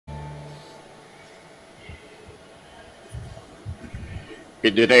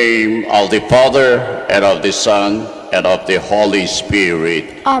In the name of the Father, and of the Son, and of the Holy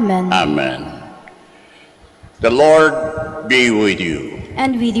Spirit. Amen. Amen. The Lord be with you.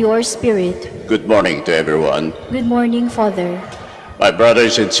 And with your spirit. Good morning to everyone. Good morning, Father. My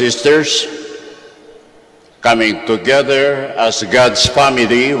brothers and sisters, coming together as God's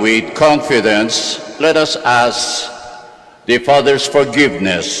family with confidence, let us ask the Father's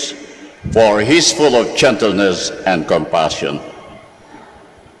forgiveness, for He is full of gentleness and compassion.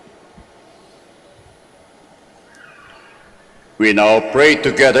 We now pray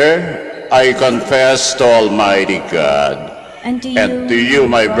together. I confess to Almighty God and to you,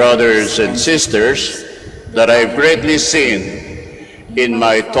 my brothers and sisters, that I have greatly sinned in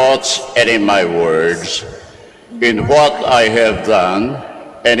my thoughts and in my words, in what I have done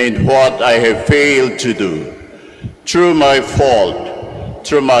and in what I have failed to do, through my fault,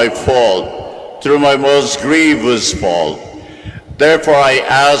 through my most grievous fault. Therefore I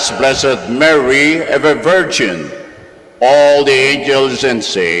ask Blessed Mary, ever Virgin, all the angels and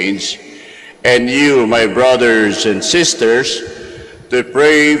saints, and you, my brothers and sisters, to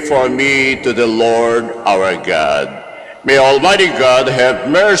pray for me to the Lord our God. May Almighty God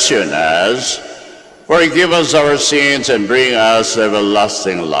have mercy on us, forgive us our sins, and bring us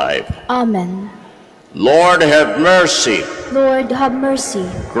everlasting life. Amen. Lord, have mercy. Lord, have mercy.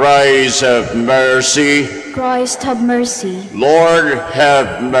 Christ, have mercy. Christ, have mercy. Lord,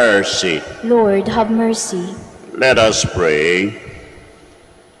 have mercy. Lord, have mercy. Let us pray.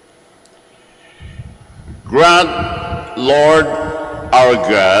 Grant, Lord our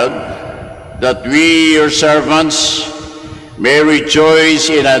God, that we, your servants, may rejoice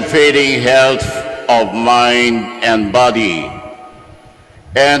in unfading health of mind and body,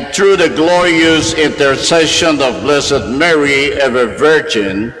 and through the glorious intercession of Blessed Mary, ever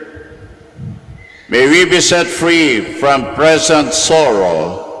Virgin, may we be set free from present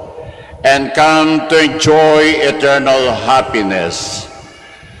sorrow and come to enjoy eternal happiness.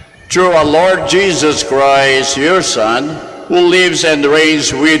 Through our Lord Jesus Christ, your Son, who lives and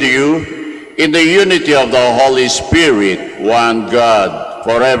reigns with you in the unity of the Holy Spirit, one God,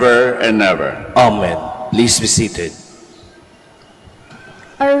 forever and ever. Amen. Please be seated.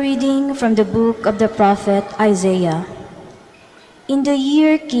 A reading from the book of the prophet Isaiah. In the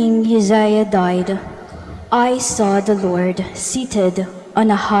year King Uzziah died, I saw the Lord seated on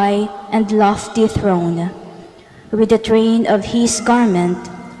a high and lofty throne, with the train of his garment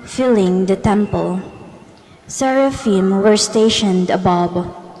filling the temple. Seraphim were stationed above.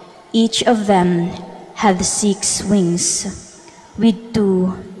 Each of them had 6 wings. With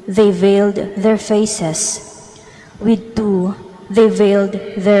 2 they veiled their faces. With 2 they veiled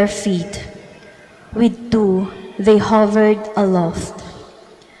their feet. With 2 they hovered aloft.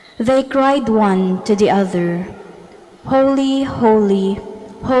 They cried one to the other, Holy, holy,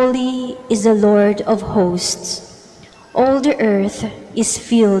 holy is the Lord of hosts. All the earth is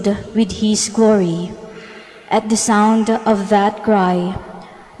filled with his glory. At the sound of that cry,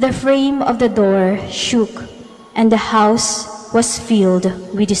 the frame of the door shook, and the house was filled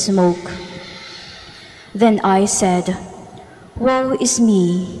with smoke. Then I said, Woe is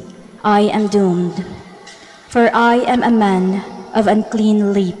me, I am doomed, for I am a man of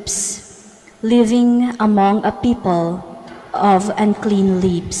unclean lips, living among a people of unclean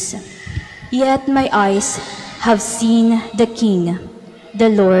lips. Yet my eyes have seen the King, the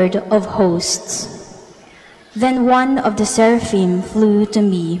Lord of hosts. Then one of the seraphim flew to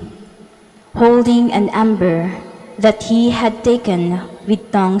me, holding an amber that he had taken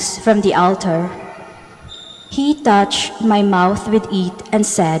with tongues from the altar. He touched my mouth with it and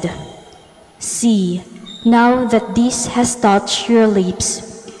said, See, now that this has touched your lips,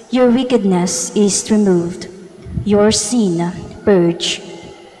 your wickedness is removed, your sin purged.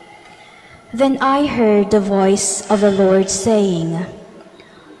 Then I heard the voice of the Lord saying,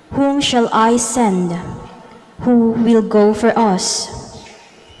 Whom shall I send? Who will go for us?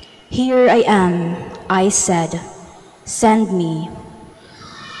 Here I am, I said, send me.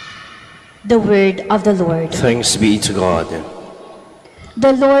 The word of the Lord. Thanks be to God.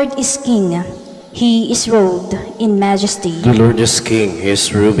 The Lord is King. He is robed in majesty. The Lord is King. He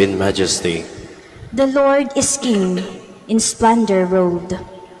is robed in majesty. The Lord is King, in splendor robed.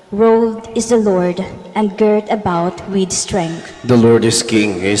 Robed is the Lord, and girt about with strength. The Lord is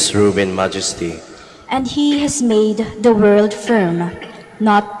King. He is robed in majesty. And he has made the world firm,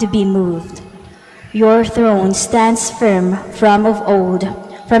 not to be moved. Your throne stands firm from of old.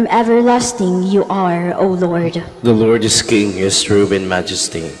 From everlasting you are, O Lord. The Lord is King. He is robed in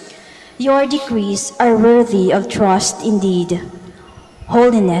majesty. Your decrees are worthy of trust indeed.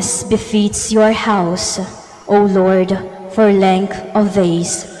 Holiness befits your house, O Lord, for length of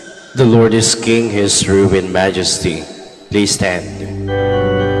days. The Lord is King, His rule in majesty. Please stand.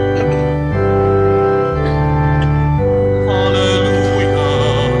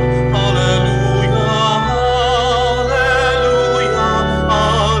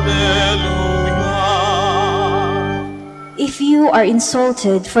 If you are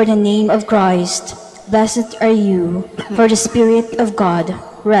insulted for the name of Christ, blessed are you, for the Spirit of God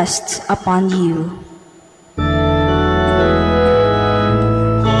rests upon you.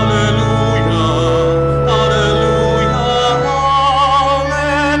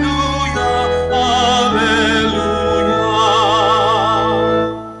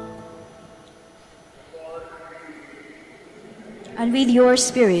 And with your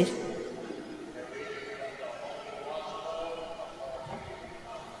spirit,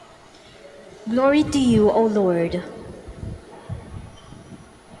 glory to you, O Lord.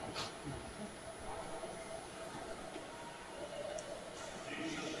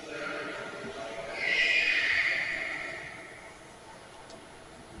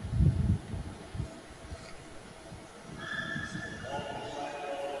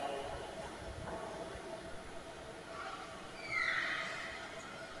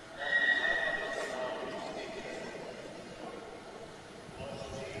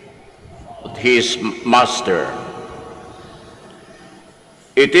 His master.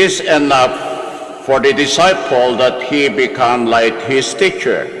 It is enough for the disciple that he become like his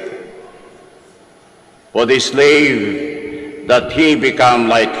teacher, for the slave that he become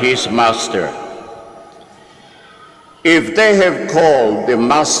like his master. If they have called the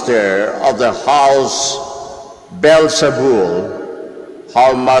master of the house Beelzebul,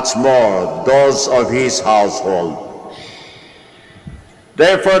 how much more those of his household?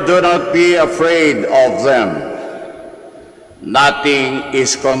 Therefore, do not be afraid of them. Nothing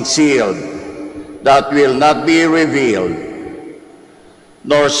is concealed that will not be revealed,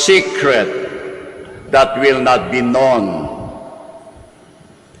 nor secret that will not be known.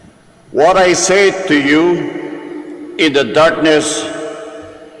 What I say to you in the darkness,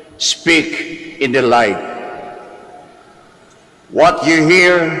 speak in the light. What you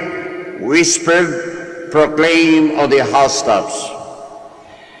hear whispered, proclaim on the housetops.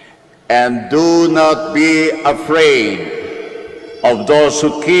 And do not be afraid of those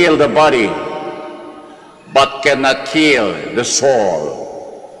who kill the body, but cannot kill the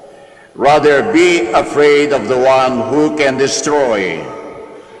soul. Rather, be afraid of the one who can destroy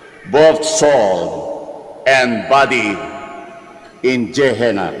both soul and body in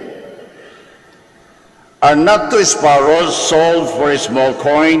Gehenna. Are not two sparrows sold for a small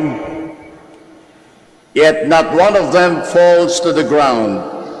coin? Yet not one of them falls to the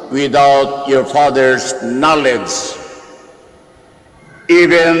ground without your Father's knowledge.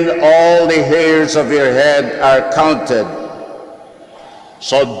 Even all the hairs of your head are counted.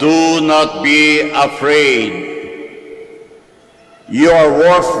 So do not be afraid. You are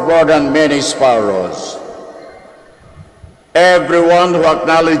worth more than many sparrows. Everyone who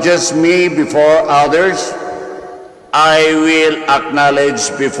acknowledges me before others, I will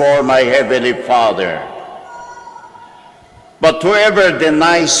acknowledge before my heavenly Father. But whoever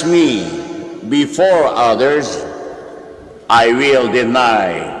denies me before others, I will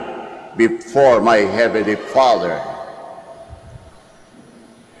deny before my heavenly Father.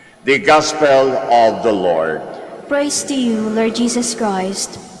 The Gospel of the Lord. Praise to you, Lord Jesus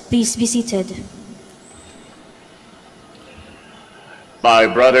Christ. Please be seated. My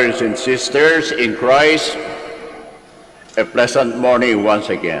brothers and sisters in Christ, a pleasant morning once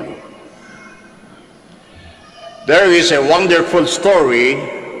again. There is a wonderful story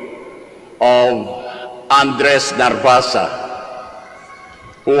of Andres Narvasa,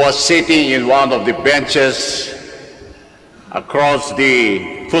 who was sitting in one of the benches across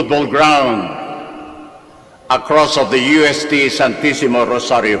the football ground, across of the UST Santissimo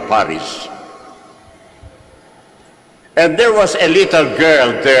Rosario Parish. And there was a little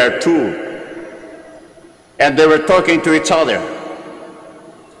girl there too, and they were talking to each other.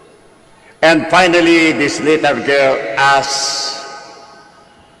 And finally, this little girl asked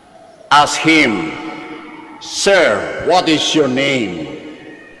him, "Sir, what is your name?"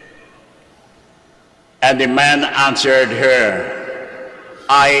 And the man answered her,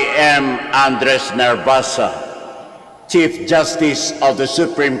 "I am Andres Narvasa, Chief Justice of the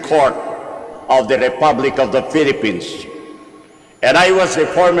Supreme Court of the Republic of the Philippines. And I was the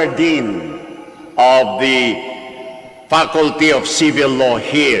former Dean of the Faculty of Civil Law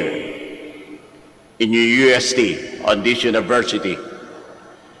here in UST on this university."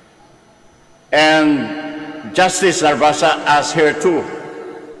 And Justice Narvasa asked her too,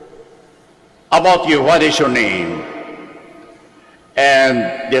 "About you, what is your name?"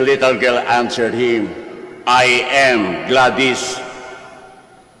 And the little girl answered him, I am Gladys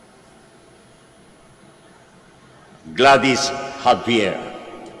Javier,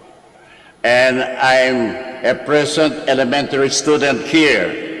 and I'm a present elementary student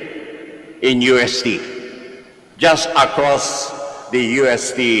here in UST, just across the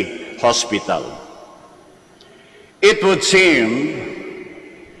UST hospital. It would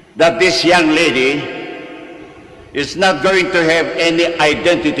seem that this young lady is not going to have any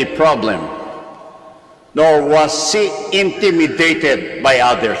identity problem, nor was she intimidated by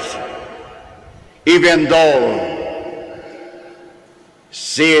others, even though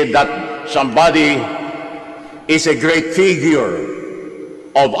see that somebody is a great figure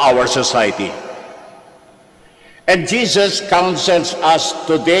of our society. And Jesus counsels us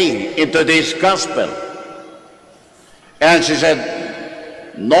today in today's gospel. And she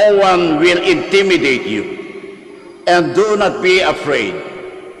said, no one will intimidate you, and do not be afraid.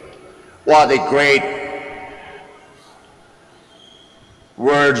 What a great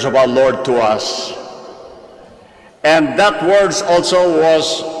words of our Lord to us. And that words also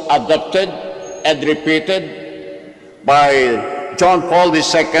was adopted and repeated by John Paul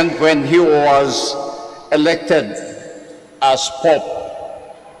II when he was elected as Pope,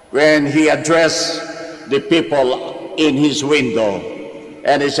 when he addressed the people in his window.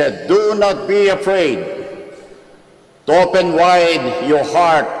 And he said, do not be afraid to open wide your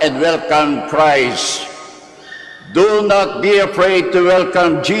heart and welcome Christ. Do not be afraid to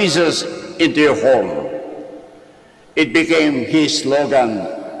welcome Jesus into your home. It became his slogan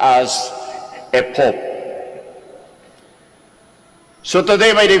as a pope. So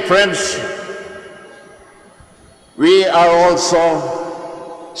today, my dear friends, we are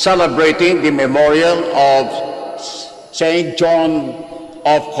also celebrating the memorial of Saint John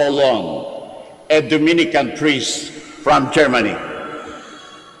of Cologne, a Dominican priest from Germany.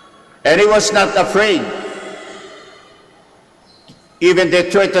 And he was not afraid. Even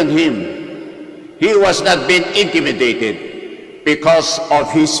they threatened him. He was not being intimidated because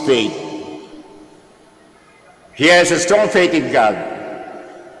of his faith. He has a strong faith in God.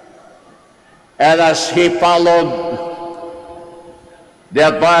 And as he followed the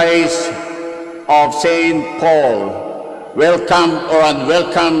advice of St. Paul, welcome or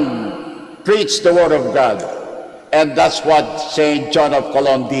unwelcome, preach the word of God. And that's what St. John of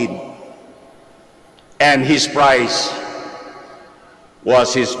Cologne did. And his prize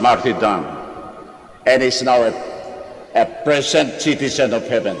was his martyrdom. And is now a present citizen of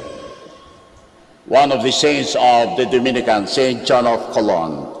heaven. One of the saints of the Dominican, St. John of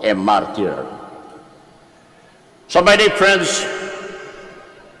Cologne, a martyr. So, my dear friends,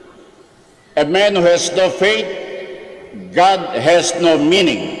 a man who has no faith, God has no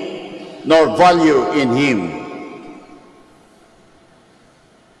meaning nor value in him.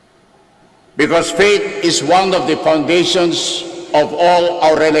 Because faith is one of the foundations of all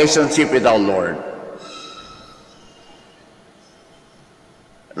our relationship with our Lord.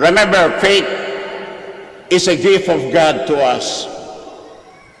 Remember, faith is a gift of God to us.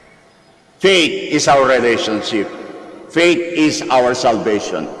 Faith is our relationship. Faith is our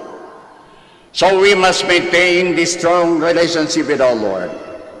salvation. So we must maintain this strong relationship with our Lord.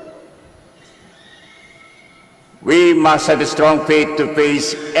 We must have a strong faith to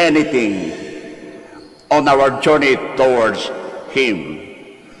face anything on our journey towards Him.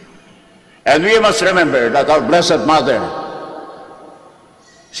 And we must remember that our Blessed Mother,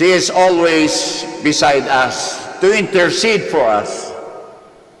 she is always beside us to intercede for us,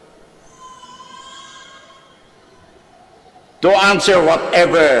 to answer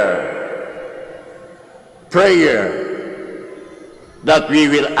whatever prayer that we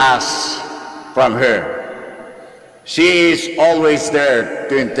will ask from her. She is always there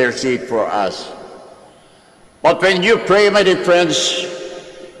to intercede for us. But when you pray, my dear friends,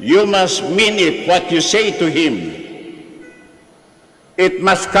 you must mean it what you say to Him. It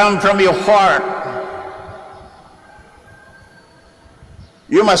must come from your heart.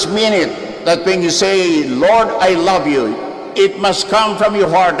 You must mean it, that when you say, Lord, I love you, it must come from your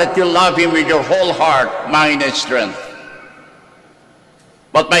heart that you love Him with your whole heart, mind, and strength.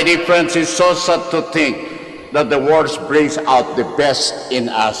 But my dear friends, it's so sad to think that the words brings out the best in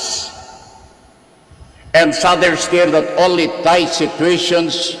us. And sadder still that only tight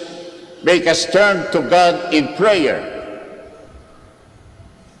situations make us turn to God in prayer.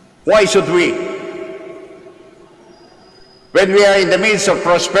 Why should we? When we are in the midst of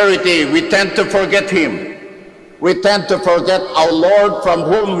prosperity, we tend to forget Him. We tend to forget our Lord, from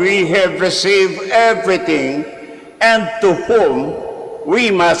whom we have received everything and to whom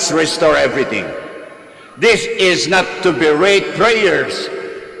we must restore everything. This is not to berate prayers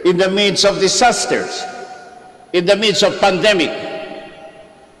in the midst of disasters, in the midst of pandemic,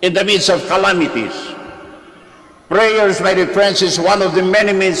 in the midst of calamities. Prayers, my dear friends, is one of the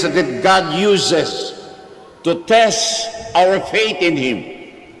many means that God uses to test our faith in Him.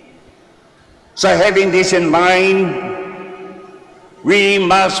 So having this in mind, we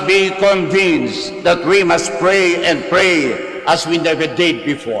must be convinced that we must pray and pray as we never did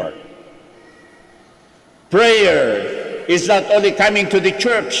before. Prayer is not only coming to the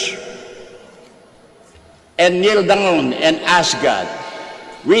church and kneel down and ask God.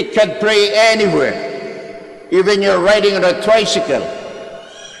 We can pray anywhere. Even you're riding on a tricycle,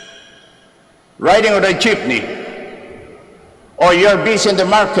 riding on a jeepney, or you're busy in the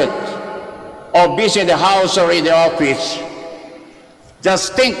market, or busy in the house or in the office.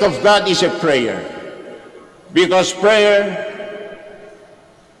 Just think of God as a prayer. Because prayer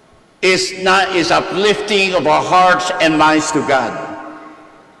is uplifting of our hearts and minds to God.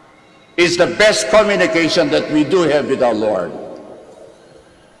 It's the best communication that we do have with our Lord.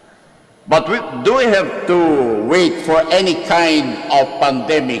 But do we have to wait for any kind of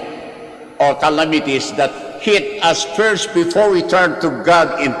pandemic or calamities that hit us first before we turn to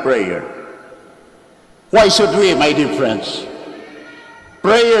God in prayer? Why should we, my dear friends?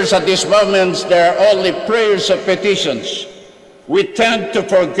 Prayers at this moment, they are only prayers of petitions. We tend to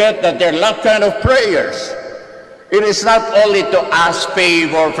forget that there are lot kind of prayers. It is not only to ask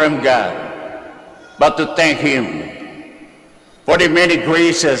favor from God, but to thank Him for the many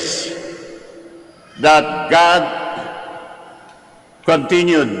graces that God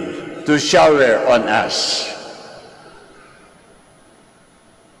continued to shower on us.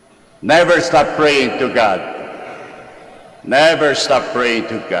 Never stop praying to God. Never stop praying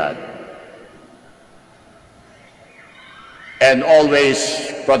to God. And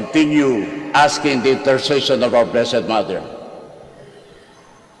always continue asking the intercession of our Blessed Mother.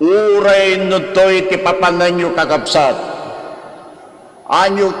 Uray nutoy ti papanan nyo kakabsat.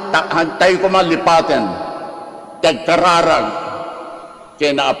 Anyo hantay ko malipaten. Tagkararag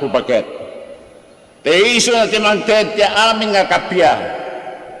kina Apo Baket. Te iso na timangted ti amin nga kapya.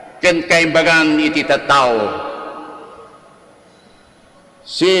 Ken kaimbagan iti tatao.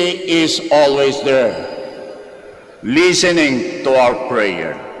 She is always there, listening to our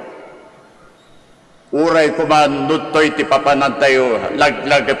prayer. Uray kuman nutoy ti papanan tayo,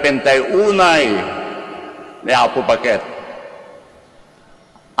 laglagapin tayo unay ni Apo Baket.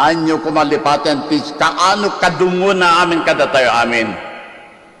 Anyo kumalipatan ti kaano kadungo na amin kada tayo amin.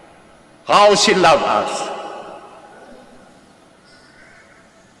 How she love us.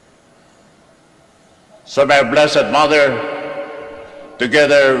 So my Blessed Mother,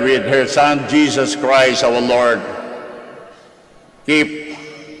 together with her Son, Jesus Christ, our Lord, keep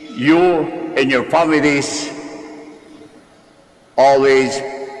you and your families always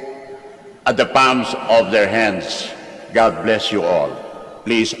at the palms of their hands. God bless you all.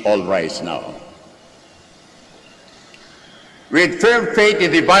 Please all rise now. With firm faith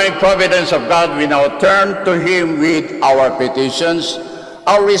in the divine providence of God, we now turn to Him with our petitions.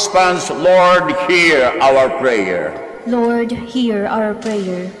 Our response, Lord, hear our prayer. Lord, hear our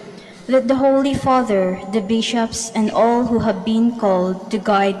prayer. Let the Holy Father, the bishops, and all who have been called to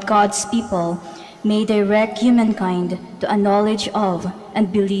guide God's people may direct humankind to a knowledge of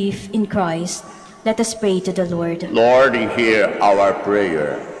and belief in Christ. Let us pray to the Lord. Lord, hear our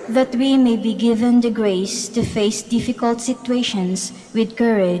prayer. That we may be given the grace to face difficult situations with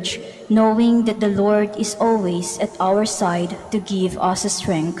courage, knowing that the Lord is always at our side to give us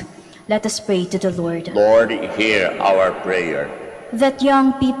strength. Let us pray to the Lord. Lord, hear our prayer. That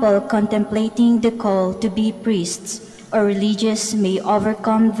young people contemplating the call to be priests or religious may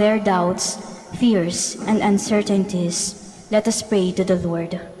overcome their doubts, fears, and uncertainties. Let us pray to the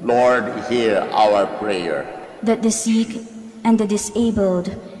Lord. Lord, hear our prayer. That the sick and the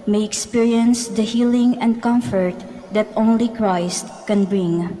disabled may experience the healing and comfort that only Christ can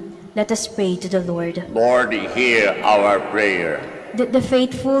bring. Let us pray to the Lord. Lord, hear our prayer. That the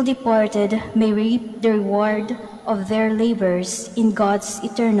faithful departed may reap the reward of their labors in God's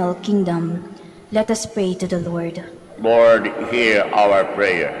eternal kingdom. Let us pray to the Lord. Lord, hear our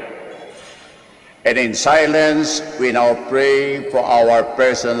prayer. And in silence, we now pray for our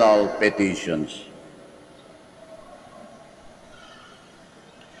personal petitions.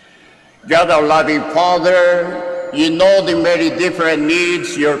 God, our loving Father, you know the many different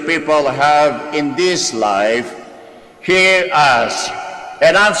needs your people have in this life. Hear us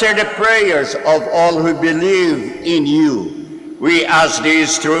and answer the prayers of all who believe in you. We ask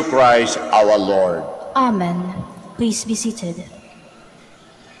this through Christ our Lord. Amen. Please be seated.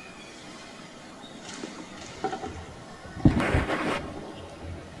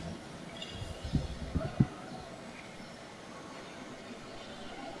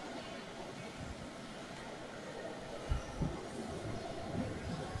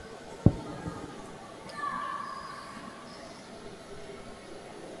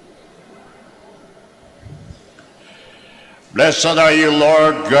 Blessed are you,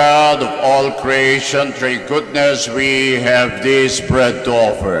 Lord God of all creation. Through goodness we have this bread to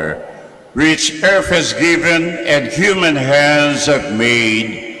offer, which earth has given and human hands have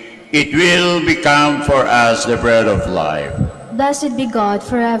made. It will become for us the bread of life. Blessed be God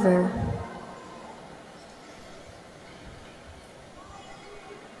forever.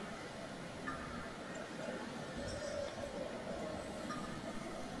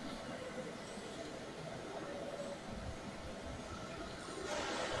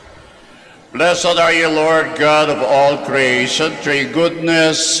 Blessed are you, Lord God of all creation. Through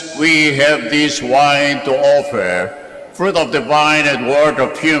goodness we have this wine to offer, fruit of the vine and work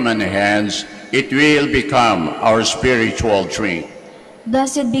of human hands. It will become our spiritual drink.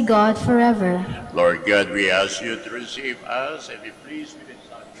 Blessed be God forever. Lord God, we ask you to receive us and be pleased with the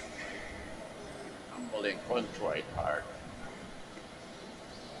sacrifice, humble and contrite heart.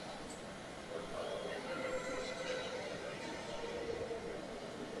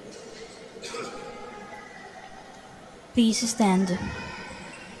 Please stand.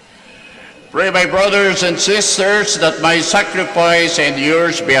 Pray, my brothers and sisters, that my sacrifice and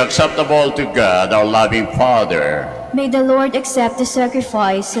yours be acceptable to God, our loving Father. May the Lord accept the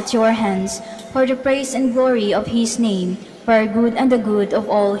sacrifice at your hands for the praise and glory of his name, for our good and the good of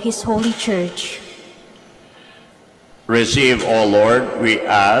all his holy church. Receive, O Lord, we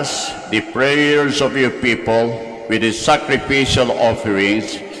ask, the prayers of your people with the sacrificial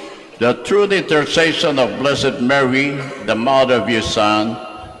offerings, that through the intercession of Blessed Mary, the Mother of your Son,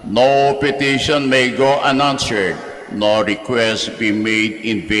 no petition may go unanswered, nor request be made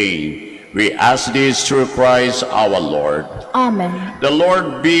in vain. We ask this through Christ our Lord. Amen. The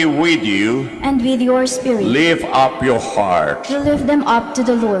Lord be with you. And with your spirit. Lift up your heart. We lift them up to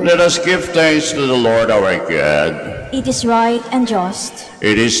the Lord. Let us give thanks to the Lord our God. It is right and just.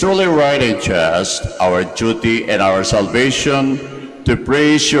 It is truly right and just, our duty and our salvation, to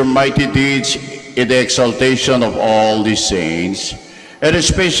praise your mighty deeds in the exaltation of all the saints, and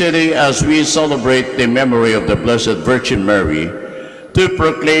especially as we celebrate the memory of the Blessed Virgin Mary, to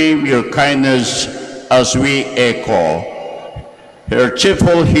proclaim your kindness as we echo her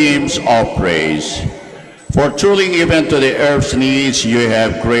cheerful hymns of praise. For truly even to the earth's needs you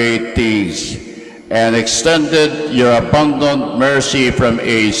have great things, and extended your abundant mercy from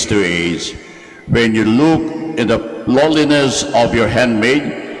age to age. When you look in the lowliness of your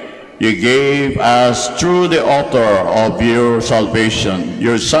handmaid, you gave us through the author of your salvation,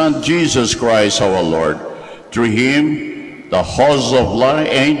 your Son Jesus Christ our Lord. Through him, the host of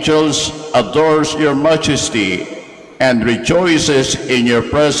angels adores your majesty and rejoices in your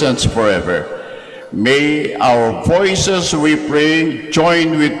presence forever. May our voices, we pray,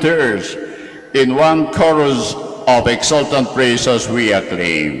 join with theirs in one chorus of exultant praise as we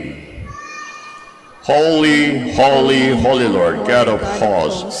acclaim. Holy, holy, holy Lord, God of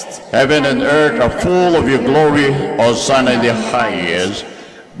hosts, heaven and earth are full of your glory. Hosanna in the highest.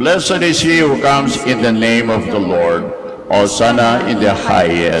 Blessed is he who comes in the name of the Lord. Hosanna in the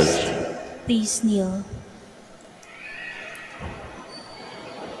highest. Please kneel.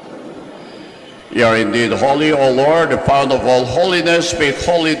 You are indeed holy, O Lord, the fount of all holiness. Make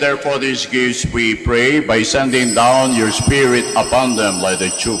holy, therefore, these gifts, we pray, by sending down your Spirit upon them like the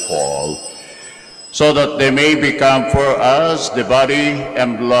dewfall, so that they may become for us the body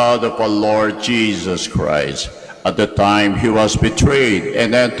and blood of our Lord Jesus Christ. At the time he was betrayed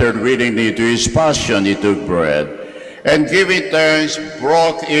and entered willingly to his passion, he took bread, and giving thanks,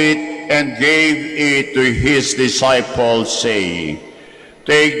 broke it, and gave it to his disciples, saying,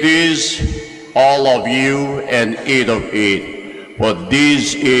 "Take this, all of you, and eat of it, for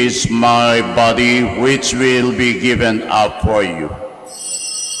this is my body, which will be given up for you."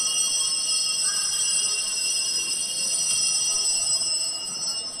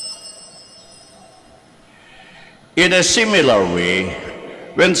 In a similar way,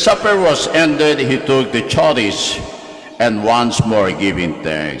 when supper was ended, he took the chalice, and once more giving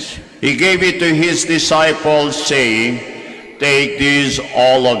thanks, he gave it to his disciples, saying, "Take this,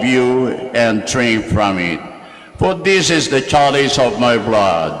 all of you, and drink from it. For this is the chalice of my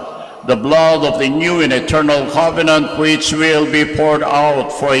blood, the blood of the new and eternal covenant, which will be poured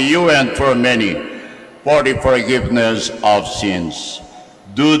out for you and for many, for the forgiveness of sins.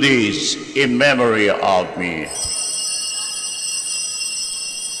 Do this in memory of me."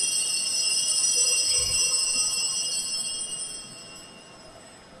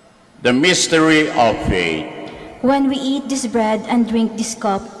 The mystery of faith. When we eat this bread and drink this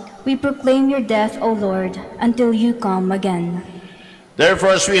cup, we proclaim your death, O Lord, until you come again.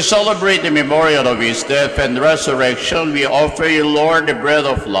 Therefore, as we celebrate the memorial of his death and resurrection, we offer you, Lord, the bread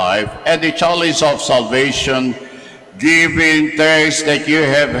of life and the chalice of salvation, giving thanks that you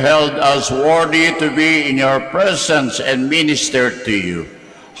have held us worthy to be in your presence and minister to you.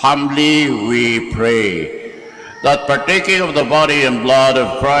 Humbly we pray that partaking of the body and blood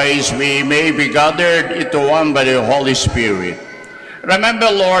of Christ, we may be gathered into one by the Holy Spirit. Remember,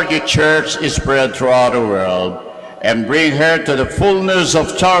 Lord, your church is spread throughout the world, and bring her to the fullness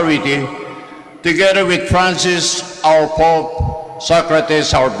of charity, together with Francis, our Pope,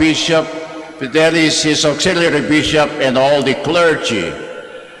 Socrates, our Bishop, Fidelis, his auxiliary bishop, and all the clergy.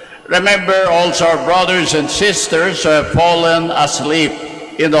 Remember also our brothers and sisters who have fallen asleep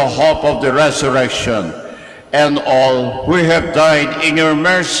in the hope of the resurrection, and all who have died in your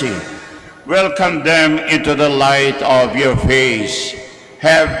mercy. Welcome them into the light of your face.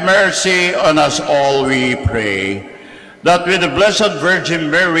 Have mercy on us all, we pray, that with the Blessed Virgin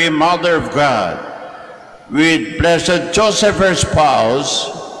Mary, Mother of God, with Blessed Joseph, her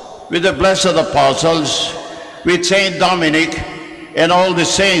spouse, with the blessed apostles, with Saint Dominic, and all the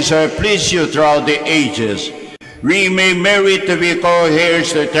saints who have pleased you throughout the ages, we may merit to be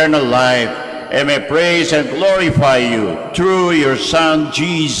co-heirs to eternal life, and may praise and glorify you through your Son,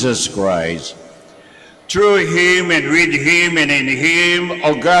 Jesus Christ. Through him, and with him, and in him,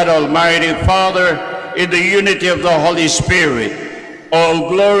 O God Almighty Father, in the unity of the Holy Spirit, all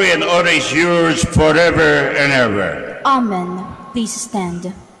glory and honor is yours forever and ever. Amen. Please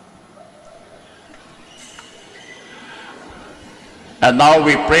stand. And now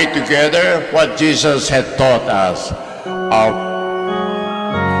we pray together what Jesus had taught us. Our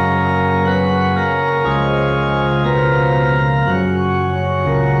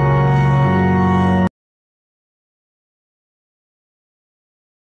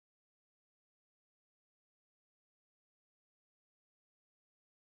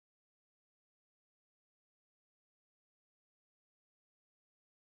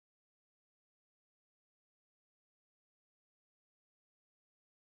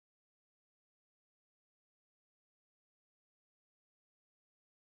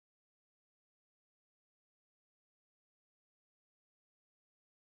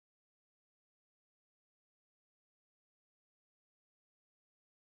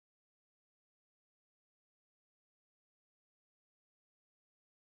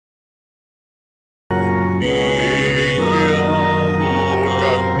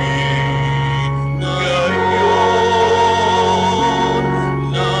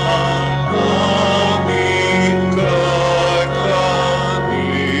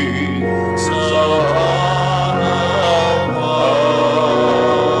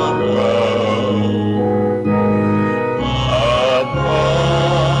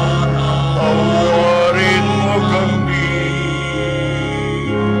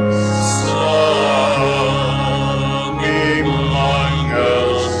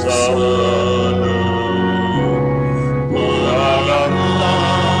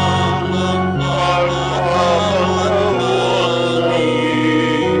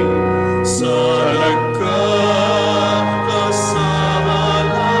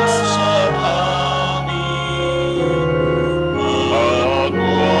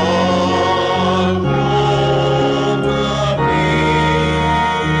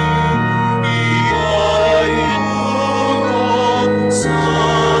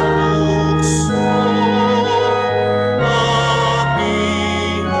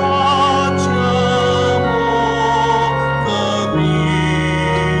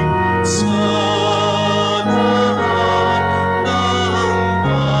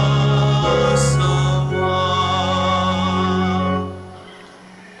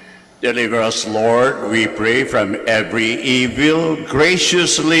Deliver us, Lord, we pray, from every evil.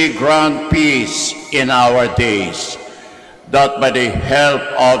 Graciously grant peace in our days, that by the help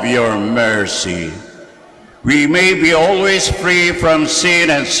of your mercy, we may be always free from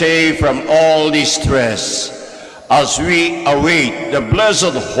sin and safe from all distress, as we await the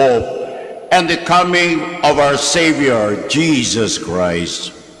blessed hope and the coming of our Savior, Jesus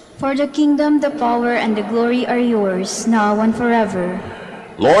Christ. For the kingdom, the power, and the glory are yours, now and forever.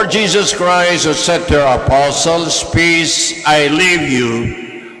 Lord Jesus Christ, who said to your apostles, "Peace I leave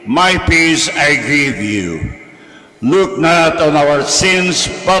you, my peace I give you," look not on our sins,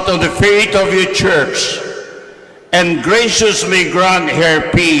 but on the faith of your church, and graciously grant her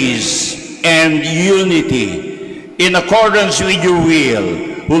peace and unity, in accordance with your will,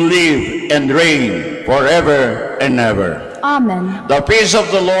 who live and reign forever and ever. Amen. The peace of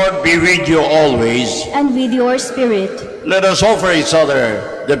the Lord be with you always. And with your spirit. Let us offer each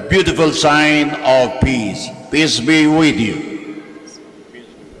other the beautiful sign of peace. Peace be with you.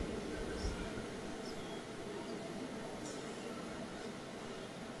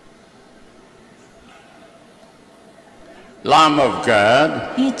 Lamb of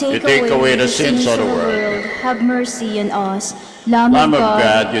God, you take away the sins of the world, have mercy on us. Lamb of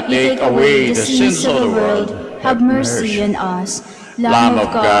God, you take away the sins of the world, have mercy on us. Lamb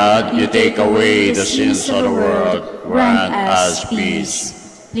of God, you take away the sins of the world, grant us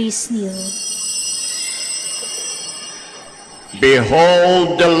peace. Please kneel.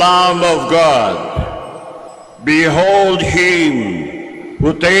 Behold the Lamb of God. Behold him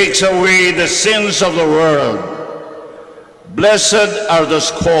who takes away the sins of the world. Blessed are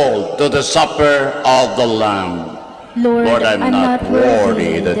those called to the supper of the Lamb. Lord, I'm not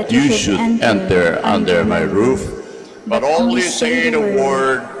worthy that you should enter under my roof, but only say the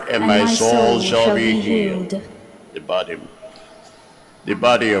word, and my soul shall be healed. The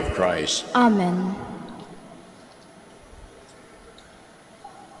body of Christ. Amen.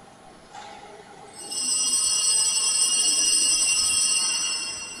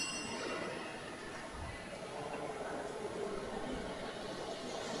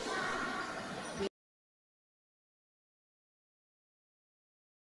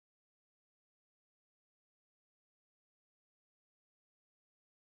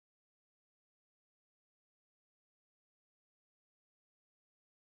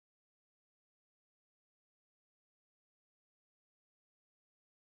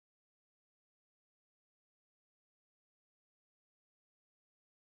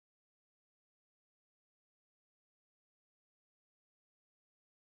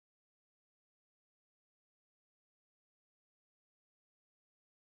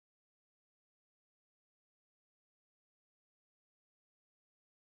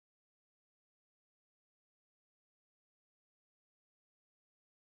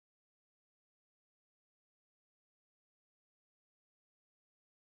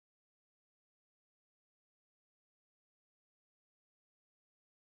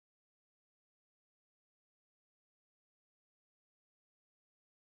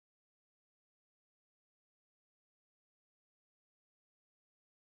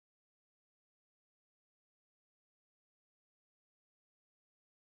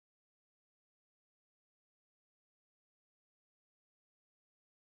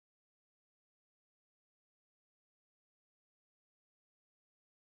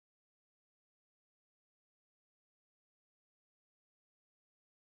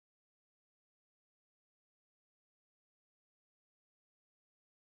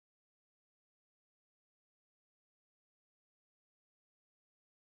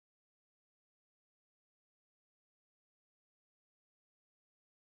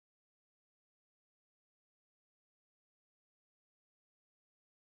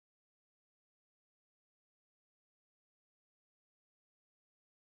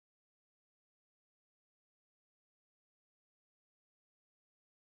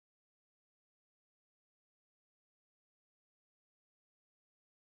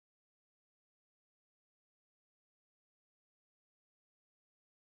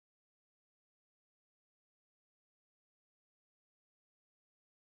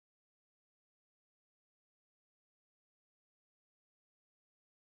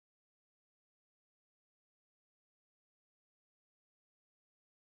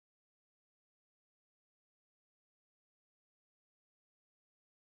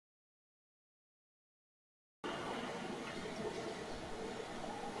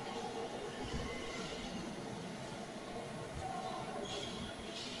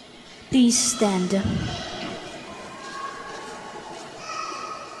 Please stand.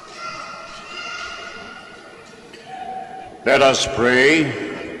 Let us pray.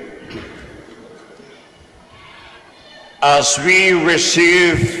 As we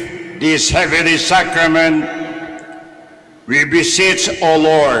receive this heavenly sacrament, we beseech, O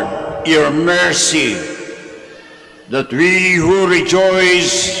Lord, your mercy, that we who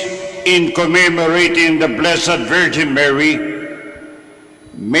rejoice in commemorating the Blessed Virgin Mary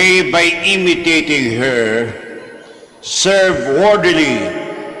may, by imitating her, serve worthily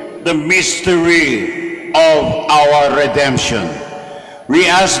the mystery of our redemption. We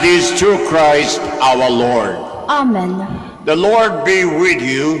ask this through Christ our Lord. Amen. The Lord be with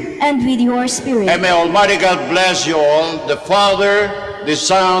you. And with your spirit. And may Almighty God bless you all, the Father, the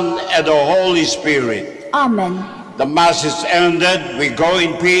Son, and the Holy Spirit. Amen. The Mass is ended. We go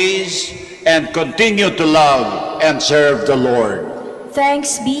in peace and continue to love and serve the Lord.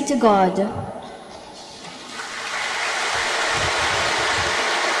 Thanks be to God.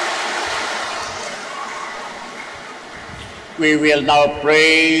 We will now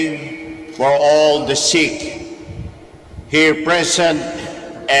pray for all the sick here present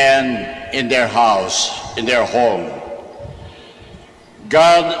and in their house, in their home.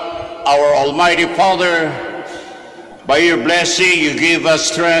 God, our Almighty Father, By your blessing, you give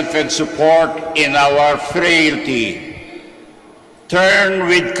us strength and support in our frailty. Turn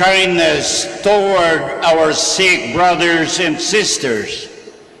with kindness toward our sick brothers and sisters.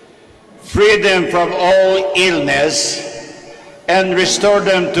 Free them from all illness and restore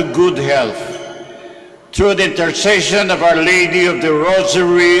them to good health. Through the intercession of Our Lady of the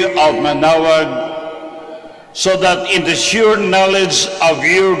Rosary of Manaoag, so that in the sure knowledge of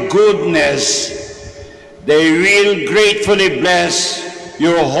your goodness, they will gratefully bless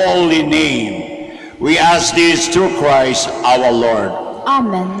your holy name. We ask this through Christ our Lord.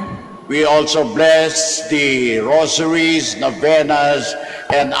 Amen. We also bless the rosaries, novenas,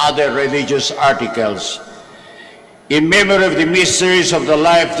 and other religious articles. In memory of the mysteries of the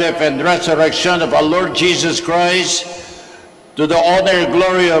life, death, and resurrection of our Lord Jesus Christ, to the honor and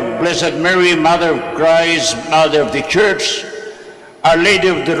glory of Blessed Mary, Mother of Christ, Mother of the Church, Our Lady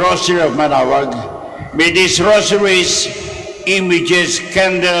of the Rosary of Manaoag, may these rosaries, images,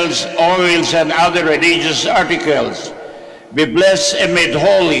 candles, oils, and other religious articles be blessed and made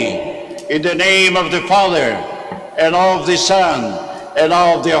holy in the name of the Father, and of the Son, and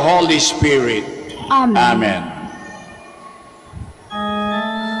of the Holy Spirit. Amen. Amen.